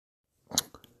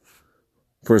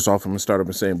First off, I'm going to start off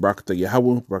by saying Brakata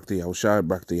Yahweh, Brakata Yahushai,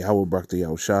 Brakata Yahweh, Brakata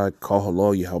Yahushai, Call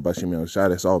Halal, Yahweh Bashim Yahushai.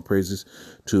 That's all praises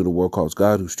to the world calls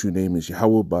God, whose true name is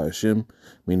Yahweh by Hashem,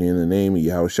 meaning in the name of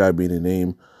Yahushai, being the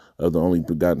name of the only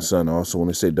begotten Son. I also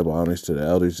want to say double honors to the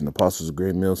elders and apostles of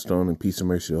Great Millstone, and peace and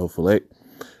mercy to the hopeful elect.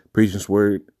 Preaching His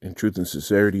word in truth and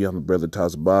sincerity. I'm the brother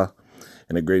Tazabah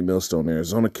in the Great Millstone,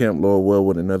 Arizona camp. Lord well,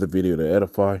 with another video to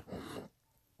edify.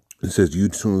 It says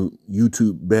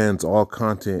YouTube bans all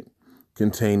content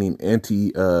containing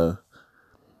anti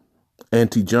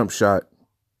jump shot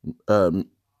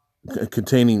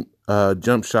containing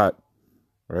jump shot,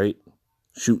 right?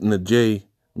 Shooting the J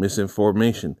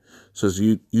misinformation. Says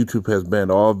YouTube has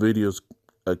banned all videos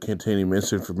containing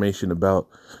misinformation about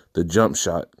the jump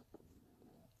shot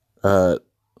that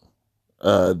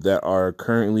are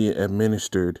currently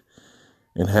administered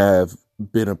and have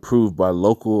been approved by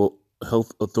local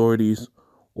health authorities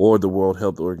or the World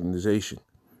Health Organization,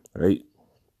 right?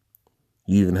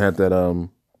 You even had that I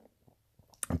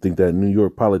think that New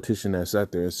York politician that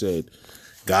sat there and said,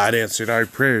 God answered our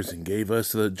prayers and gave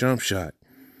us the jump shot,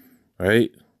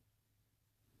 right?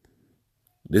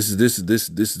 This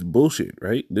is bullshit,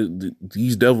 right?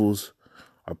 These devils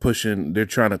are pushing. They're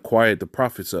trying to quiet the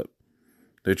prophets up.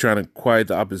 They're trying to quiet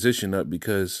the opposition up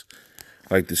because,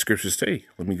 like the scriptures say,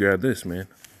 let me grab this, man.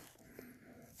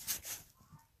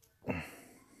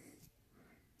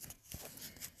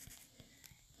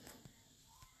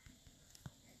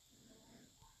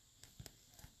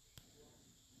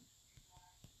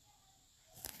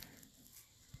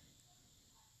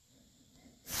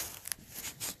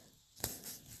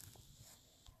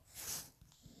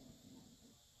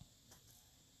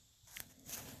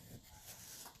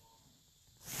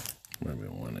 Maybe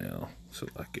one L. So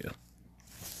like yeah.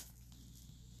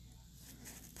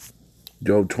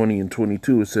 Job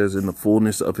 20:22, it says, in the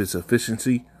fullness of his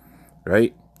sufficiency,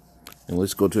 right? And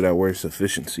let's go to that word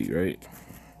sufficiency, right?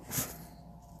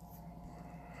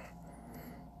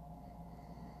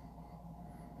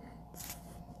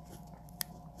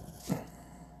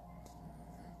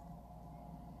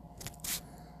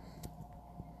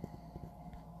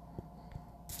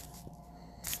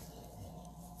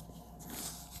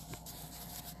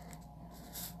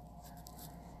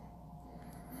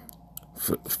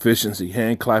 Sufficiency,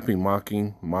 hand clapping,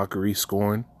 mocking, mockery,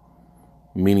 scorn,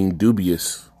 meaning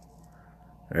dubious,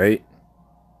 right?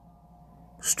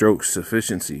 Stroke,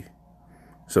 sufficiency.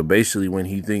 So basically, when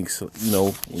he thinks,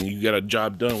 when you get a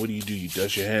job done, what do? You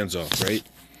dust your hands off, right?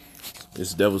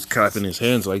 This devil's clapping his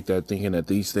hands like that, thinking that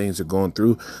these things are going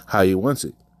through how he wants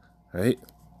it, right?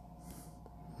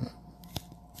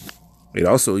 It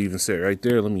also even said right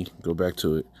there, let me go back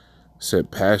to it,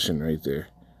 said passion right there.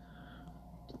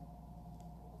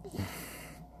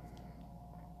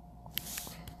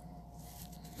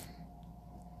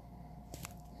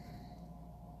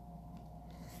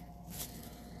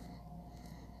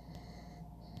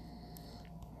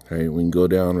 All right, we can go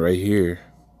down right here.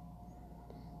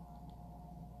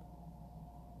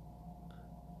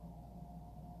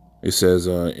 It says,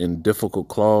 in difficult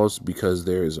clause, because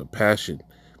there is a passion,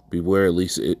 beware, at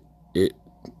least it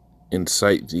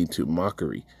incites thee to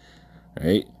mockery,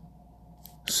 right?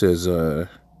 It says,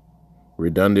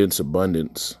 redundance,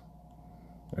 abundance,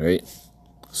 right?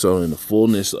 So in the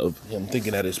fullness of him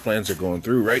thinking that his plans are going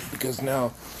through, right? Because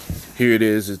now, here it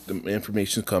is the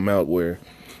information come out where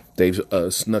they've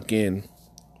snuck in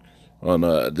on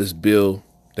this bill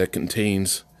that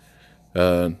contains,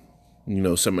 some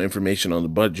information on the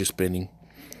budget spending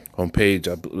on page,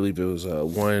 I believe it was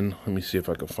one. Let me see if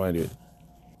I can find it.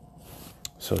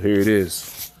 So here it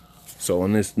is. So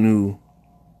on this new,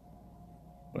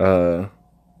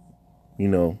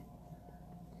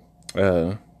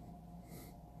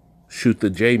 shoot the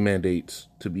J mandates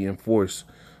to be enforced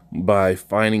by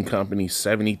fining companies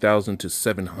 $70,000 to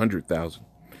 $700,000.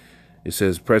 It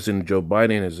says President Joe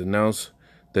Biden has announced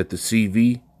that the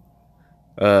CV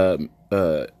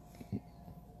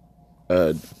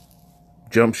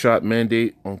jump shot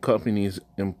mandate on companies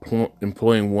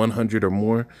employing 100 or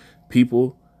more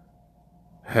people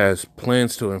has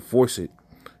plans to enforce it.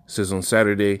 It says on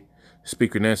Saturday,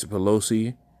 Speaker Nancy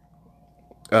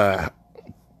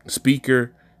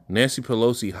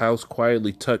Pelosi House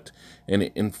quietly tucked an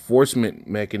enforcement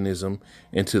mechanism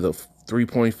into the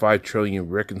 $3.5 trillion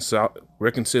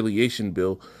reconciliation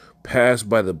bill passed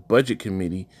by the Budget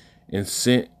Committee and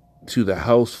sent to the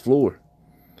House floor.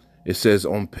 It says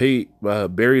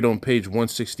buried on page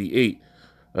 168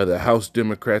 of the House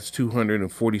Democrats'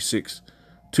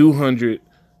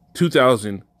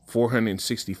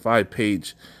 2,465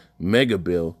 page mega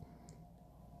bill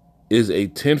is a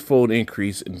tenfold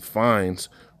increase in fines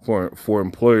for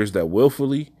employers that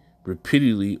willfully,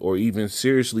 repeatedly, or even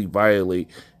seriously violate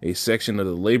a section of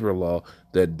the labor law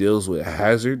that deals with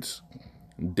hazards,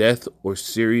 death, or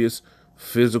serious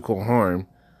physical harm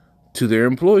to their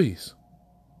employees.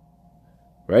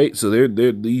 Right? So they're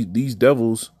these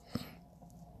devils,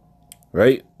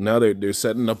 right? Now they're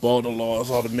setting up all the laws,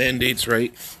 all the mandates,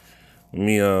 right? Let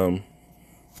me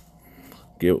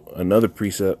get another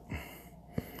precept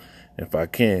if I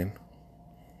can.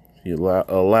 If you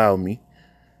allow me,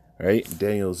 right?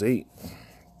 Daniel's 8.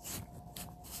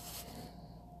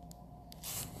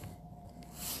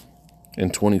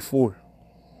 And 24.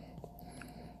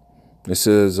 It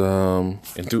says, and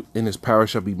in his power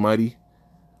shall be mighty,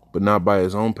 but not by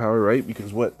his own power, right?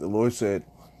 Because what the Lord said,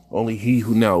 only he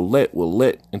who now will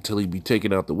let until he be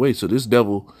taken out the way. So this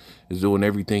devil is doing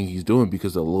everything he's doing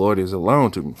because the Lord is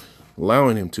allowing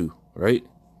him to, right?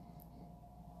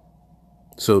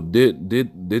 So did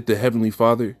the Heavenly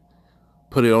Father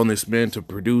put it on this man to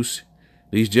produce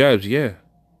these jabs? Yeah.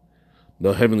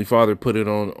 The Heavenly Father put it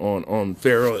on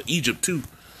Pharaoh of Egypt too,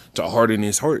 to harden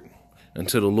his heart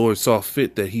until the Lord saw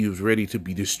fit that he was ready to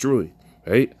be destroyed,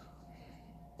 right?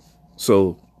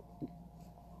 So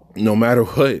no matter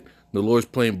what, the Lord's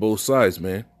playing both sides,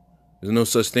 man. There's no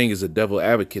such thing as a devil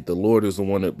advocate. The Lord is the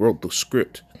one that wrote the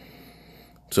script.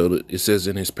 So it says,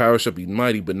 in his power shall be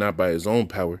mighty, but not by his own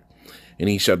power. And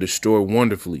he shall destroy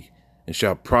wonderfully, and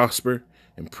shall prosper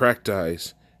and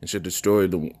practice, and shall destroy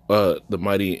the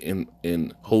mighty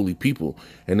and holy people.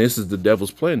 And this is the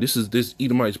devil's plan. This is this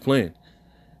Edomite's plan,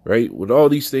 right? With all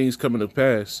these things coming to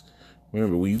pass,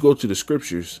 remember, when you go to the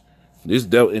scriptures, this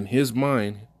devil in his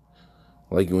mind,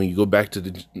 like when you go back to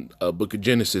the book of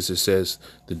Genesis, it says,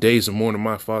 the days of mourning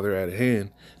my father at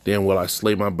hand, then will I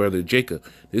slay my brother Jacob.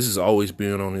 This has always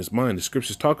been on his mind. The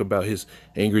scriptures talk about his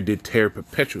anger did tear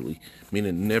perpetually, meaning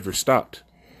it never stopped.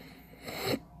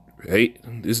 Right?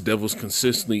 This devil's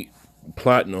consistently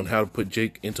plotting on how to put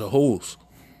Jake into holes.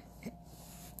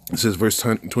 It says, verse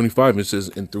 25, it says,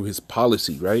 and through his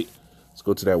policy, right? Let's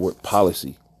go to that word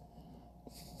policy.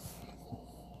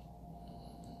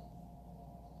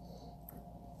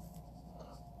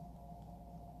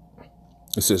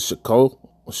 It says shakal.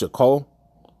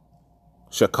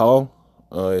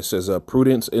 It says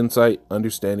prudence, insight,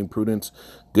 understanding, prudence,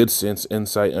 good sense,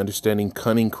 insight, understanding,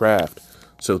 cunning, craft.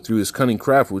 So through his cunning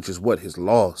craft, which is what his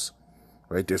laws,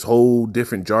 right? There's whole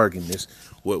different jargon.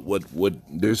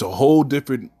 There's a whole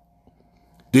different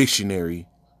dictionary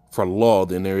for law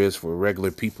than there is for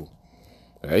regular people,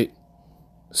 right?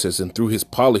 It says, and through his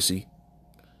policy,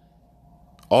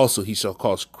 also he shall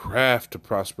cause craft to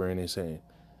prosper in his hand,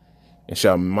 and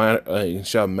shall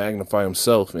magnify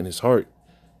himself in his heart,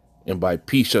 and by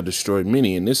peace shall destroy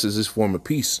many. And this is his form of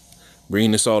peace,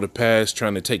 bringing this all to pass,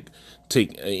 trying to take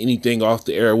anything off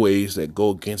the airways that go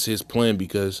against his plan,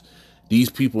 because these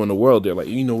people in the world, they're like,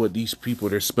 you know what, these people,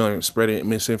 they're spreading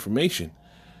misinformation.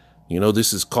 You know,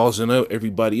 this is causing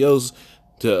everybody else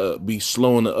to be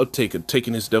slowing the uptake of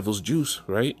taking this devil's juice,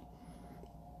 right?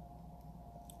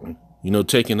 You know,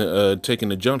 taking a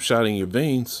jump shot in your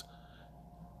veins.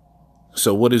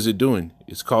 So what is it doing?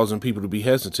 It's causing people to be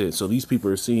hesitant. So these people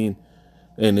are seeing,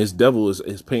 and this devil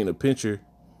is painting a picture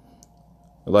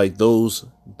like those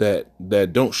that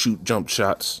don't shoot jump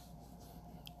shots,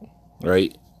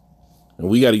 right? And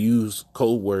we got to use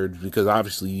code words because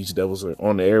obviously these devils are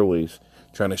on the airwaves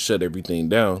trying to shut everything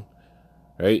down,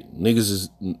 right? Niggas is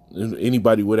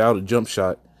anybody without a jump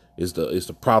shot is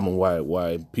the problem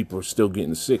why people are still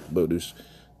getting sick. But there's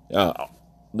the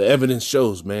evidence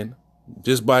shows, man.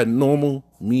 Just by normal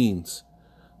means,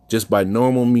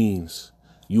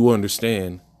 you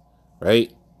understand,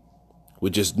 right?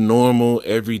 With just normal,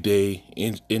 everyday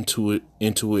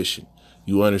intuition,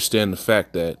 you understand the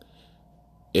fact that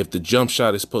if the jump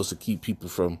shot is supposed to keep people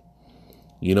from,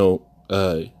 getting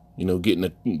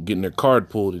their card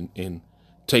pulled and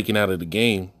taken out of the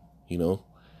game,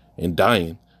 and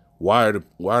dying, why are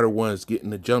the ones getting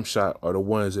the jump shot are the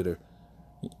ones that are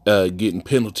getting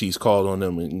penalties called on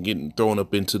them and getting thrown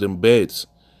up into them beds,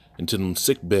 into them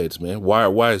sick beds, man?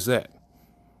 Why is that?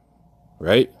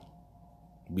 Right?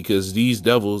 Because these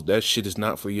devils, that shit is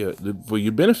not for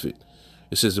your benefit.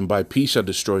 It says, and by peace shall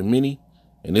destroy many.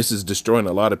 And this is destroying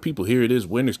a lot of people. Here it is,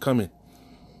 winter's coming.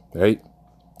 Right?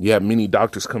 You have many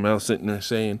doctors come out sitting there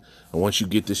saying, and once you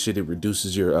get this shit, it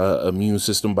reduces your immune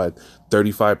system by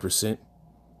 35%.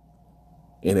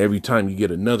 And every time you get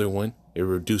another one, it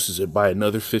reduces it by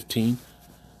another 15.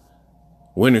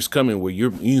 Winter's coming where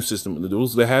your immune system,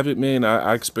 those that have it, man,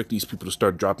 I expect these people to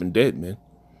start dropping dead, man.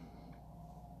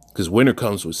 Because winter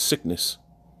comes with sickness.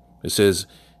 It says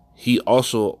he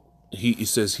also he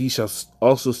says he shall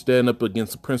also stand up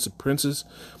against the prince of princes,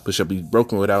 but shall be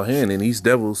broken without hand. And these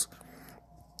devils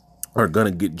are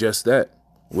gonna get just that.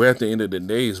 We're at the end of the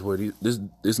days where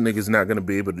this nigga's not gonna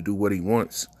be able to do what he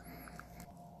wants.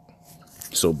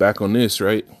 So back on this,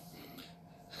 right?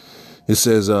 It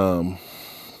says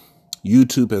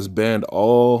YouTube has banned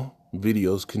all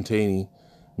videos containing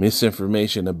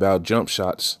misinformation about jump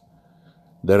shots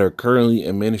that are currently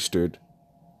administered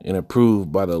and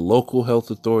approved by the local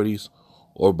health authorities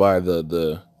or by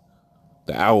the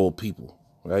owl people,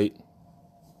 right?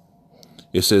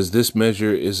 It says this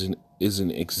measure is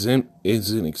an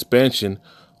expansion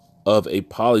of a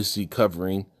policy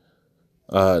covering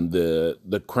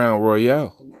the Crown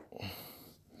Royale,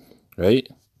 right?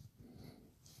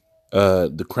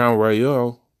 The Crown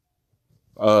Royale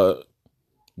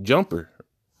jumper.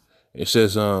 It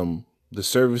says the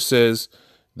service says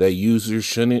that users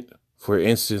shouldn't, for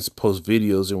instance, post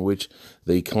videos in which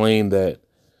they claim that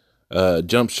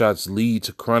jump shots lead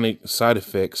to chronic side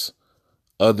effects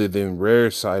other than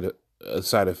rare side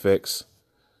effects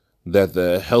that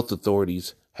the health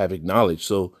authorities have acknowledged.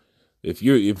 So if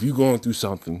you're going through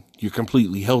something, you're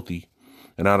completely healthy,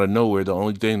 and out of nowhere, the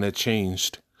only thing that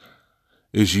changed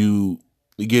is you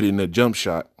getting a jump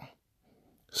shot.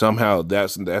 Somehow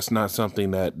that's not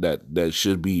something that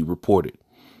should be reported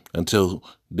until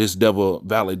this devil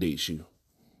validates you.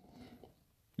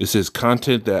 It says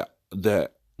content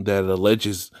that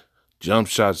alleges jump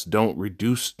shots don't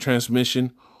reduce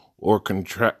transmission or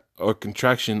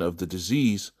contraction of the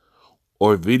disease,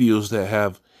 or videos that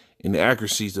have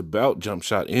inaccuracies about jump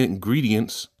shot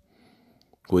ingredients,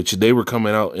 which they were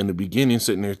coming out in the beginning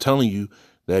sitting there telling you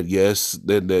that yes,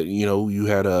 that you know, you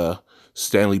had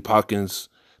Stanley Pockins,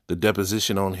 the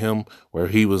deposition on him where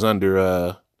he was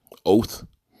under oath,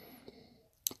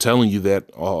 telling you that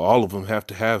all of them have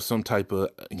to have some type of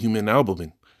human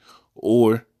albumin,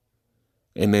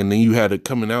 and then you had it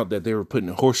coming out that they were putting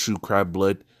horseshoe crab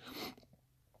blood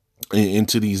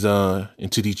into these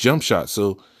jump shots.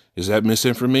 So is that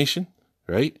misinformation,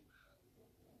 right?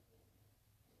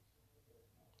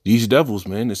 These devils,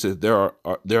 man. It says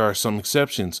there are some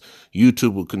exceptions.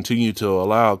 YouTube will continue to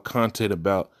allow content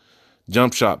about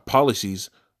jump shot policies,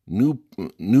 new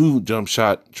jump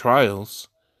shot trials,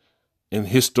 and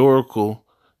historical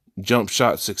jump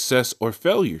shot success or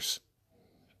failures.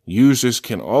 Users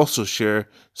can also share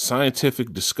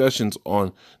scientific discussions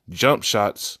on jump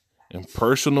shots and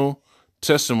personal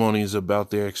testimonies about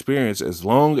their experience, as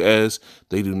long as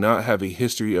they do not have a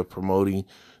history of promoting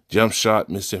jump shot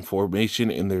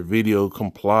misinformation and their video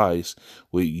complies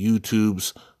with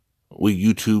YouTube's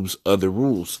other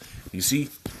rules. You see?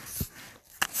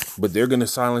 But they're gonna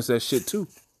silence that shit too.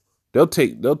 They'll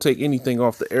take anything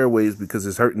off the airwaves because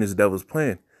it's hurting this devil's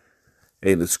plan.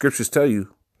 Hey, the scriptures tell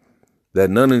you that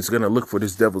none is gonna look for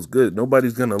this devil's good.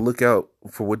 Nobody's gonna look out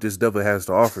for what this devil has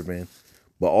to offer, man.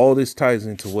 But all this ties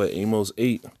into what Amos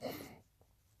 8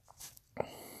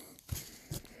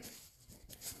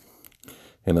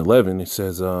 and 11. It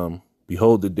says,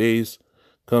 behold, the days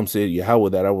come, said Yahweh,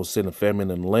 that I will send a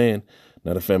famine in the land,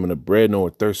 not a famine of bread, nor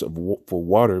a thirst for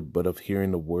water, but of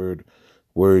hearing the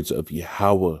words of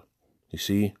Yahweh. You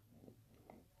see,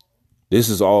 this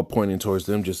is all pointing towards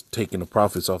them just taking the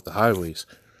prophets off the highways.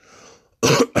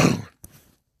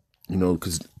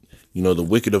 Because, the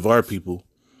wicked of our people,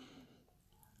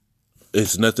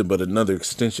 it's nothing but another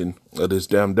extension of this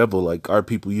damn devil. Like our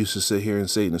people used to sit here and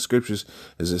say in the scriptures,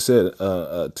 as it said,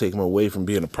 take him away from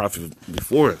being a prophet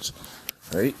before us,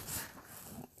 right?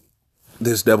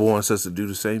 This devil wants us to do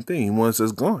the same thing. He wants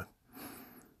us gone.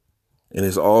 And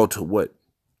it's all to what?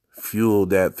 Fuel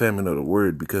that famine of the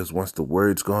word, because once the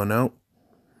word's gone out,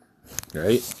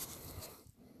 right?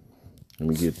 Let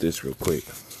me get this real quick.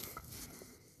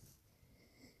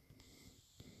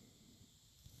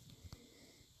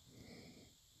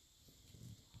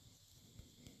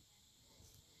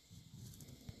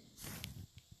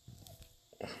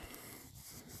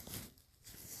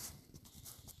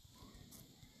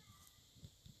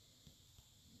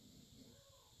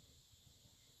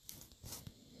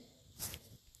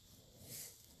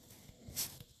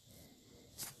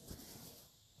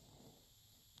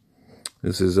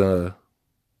 This is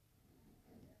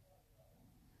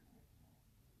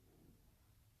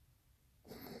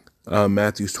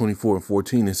Matthew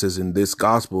 24:14. It says, "In this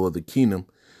gospel of the kingdom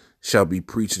shall be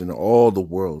preached in all the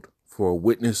world for a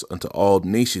witness unto all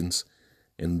nations,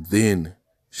 and then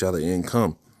shall the end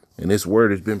come." And this word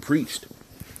has been preached,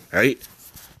 right?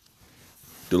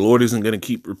 The Lord isn't going to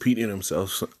keep repeating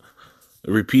himself,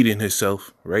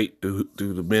 right? Through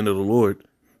the men of the Lord,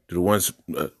 through the ones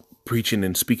preaching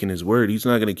and speaking his word. He's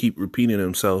not going to keep repeating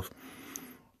himself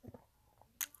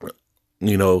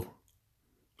you know,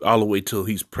 all the way till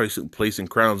he's placing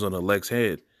crowns on elect's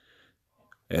head.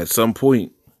 At some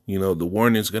point, the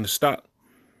warning's going to stop.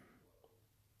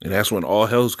 And that's when all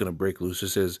hell's going to break loose. It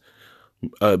says,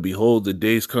 behold, the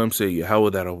days come, say Yahweh,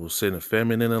 that I will send a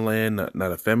famine in the land,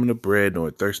 not a famine of bread, nor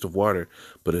a thirst of water,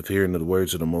 but of hearing the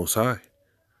words of the Most High.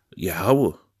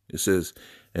 Yahweh. It says,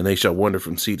 and they shall wander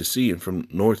from sea to sea and from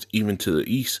north even to the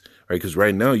east. Right? Because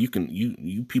right now you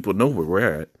people know where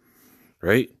we're at.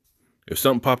 Right? If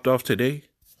something popped off today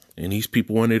and these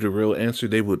people wanted a real answer,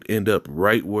 they would end up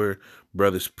right where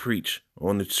brothers preach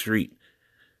on the street,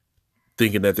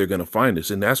 thinking that they're going to find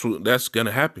us. And that's going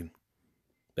to happen.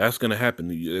 That's going to happen.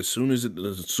 As soon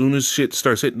as shit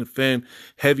starts hitting the fan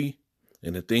heavy,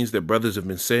 and the things that brothers have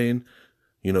been saying,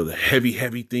 the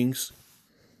heavy things,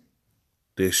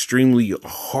 the extremely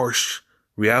harsh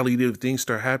reality of things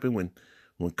start happening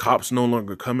when cops no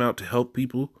longer come out to help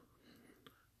people.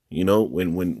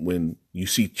 When you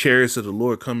see chariots of the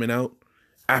Lord coming out,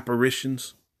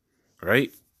 apparitions,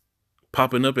 right?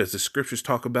 Popping up as the scriptures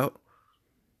talk about.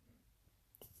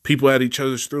 People at each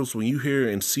other's throats. When you hear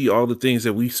and see all the things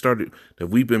that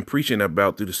we've been preaching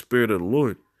about through the Spirit of the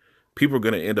Lord, people are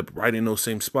going to end up right in those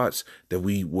same spots that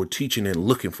we were teaching and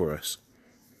looking for us,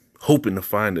 hoping to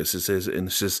find us. It says, and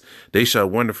it says, they shall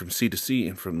wander from sea to sea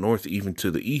and from north even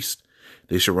to the east.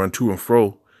 They shall run to and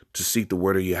fro to seek the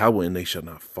word of Yahweh, and they shall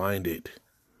not find it.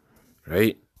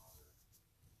 Right?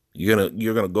 You're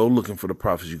gonna go looking for the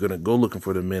prophets. You're gonna go looking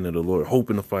for the men of the Lord,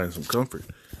 hoping to find some comfort.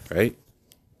 Right?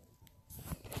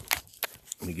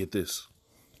 Let me get this.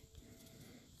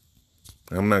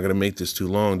 I'm not gonna make this too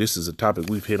long. This is a topic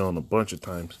we've hit on a bunch of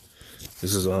times.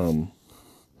 This is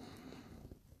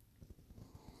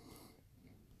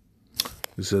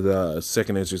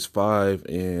Second Ezra 5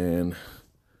 and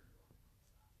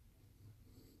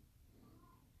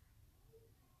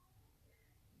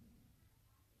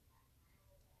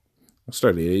I'll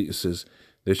start at 8. It says,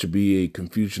 there should be a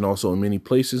confusion also in many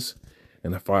places,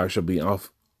 and the fire shall be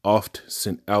oft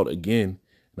sent out again,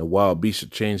 and the wild beasts shall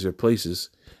change their places,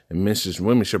 and menstruous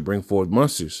women shall bring forth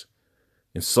monsters,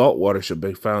 and salt water shall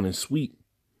be found in sweet,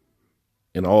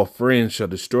 and all friends shall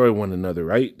destroy one another,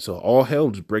 right? So all hell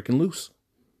is breaking loose.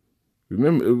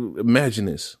 Remember, imagine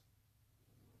this.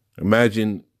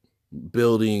 Imagine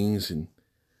buildings and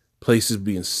places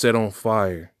being set on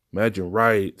fire. Imagine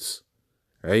riots,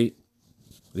 right?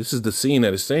 This is the scene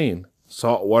that is saying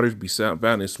salt waters be found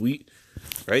in sweet,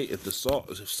 right? If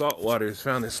salt water is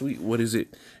found in sweet, what is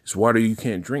it? It's water you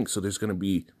can't drink. So there's going to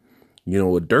be,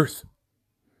 a dearth.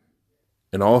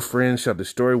 And all friends shall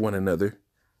destroy one another,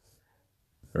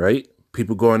 right?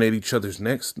 People going at each other's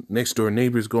next door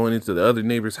neighbors going into the other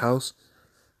neighbor's house,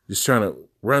 just trying to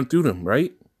run through them,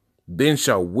 right? Then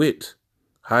shall wit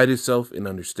hide itself, in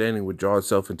understanding withdraw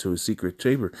itself into a secret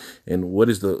chamber. And what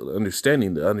is the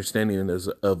understanding? The understanding is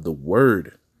of the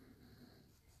word.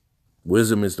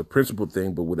 Wisdom is the principal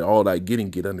thing, but with all that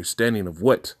get understanding of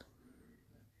what?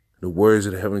 The words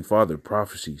of the Heavenly Father,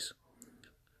 prophecies.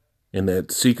 In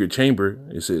that secret chamber,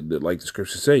 it said that, like the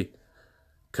scriptures say,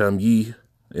 come ye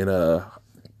and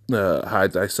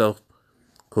hide thyself,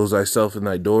 close thyself in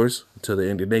thy doors until the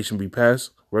indignation be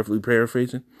past. Roughly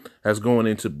paraphrasing, as going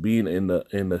into being in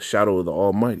the shadow of the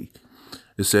Almighty.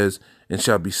 It says, and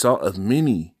shall be sought of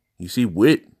many. You see,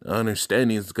 wit,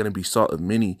 understanding is going to be sought of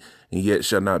many, and yet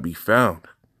shall not be found.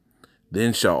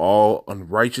 Then shall all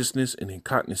unrighteousness and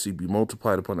incontinency be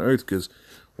multiplied upon the earth, because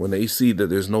when they see that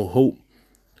there's no hope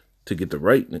to get the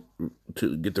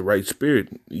right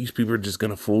spirit, these people are just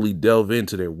going to fully delve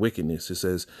into their wickedness. It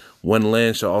says, one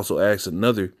land shall also ask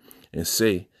another and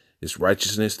say, is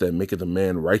righteousness that maketh a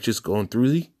man righteous going through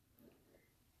thee?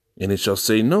 And it shall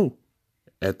say no.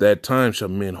 At that time shall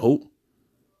men hope,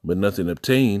 but nothing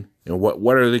obtain. And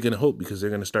what are they going to hope? Because they're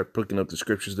going to start picking up the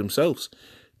scriptures themselves,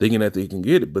 thinking that they can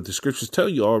get it. But the scriptures tell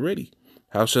you already.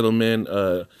 How shall a man,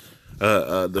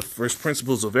 the first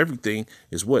principles of everything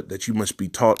is what? That you must be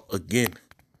taught again.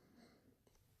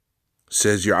 It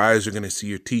says your eyes are going to see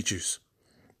your teachers.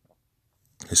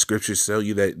 The scriptures tell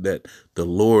you that the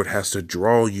Lord has to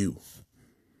draw you.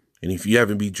 And if you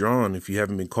haven't been drawn, if you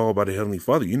haven't been called by the Heavenly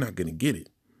Father, you're not going to get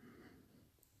it.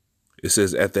 It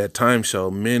says, at that time shall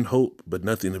men hope, but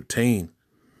nothing obtain.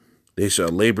 They shall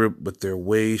labor, but their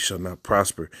ways shall not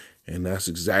prosper. And that's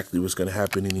exactly what's going to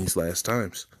happen in these last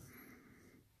times.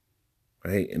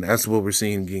 Right? And that's what we're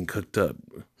seeing getting cooked up.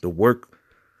 The work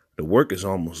is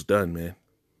almost done, man.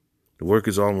 The work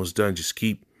is almost done. Just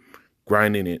keep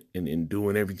grinding it and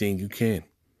doing everything you can.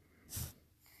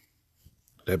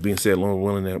 That being said, Lord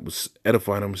willing, that was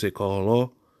edifying. I'm going to say,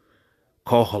 call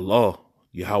halal,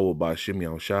 Yahweh by Hashem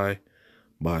Yahushai,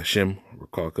 by Hashem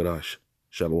Rakal Kadash.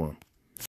 Shalom.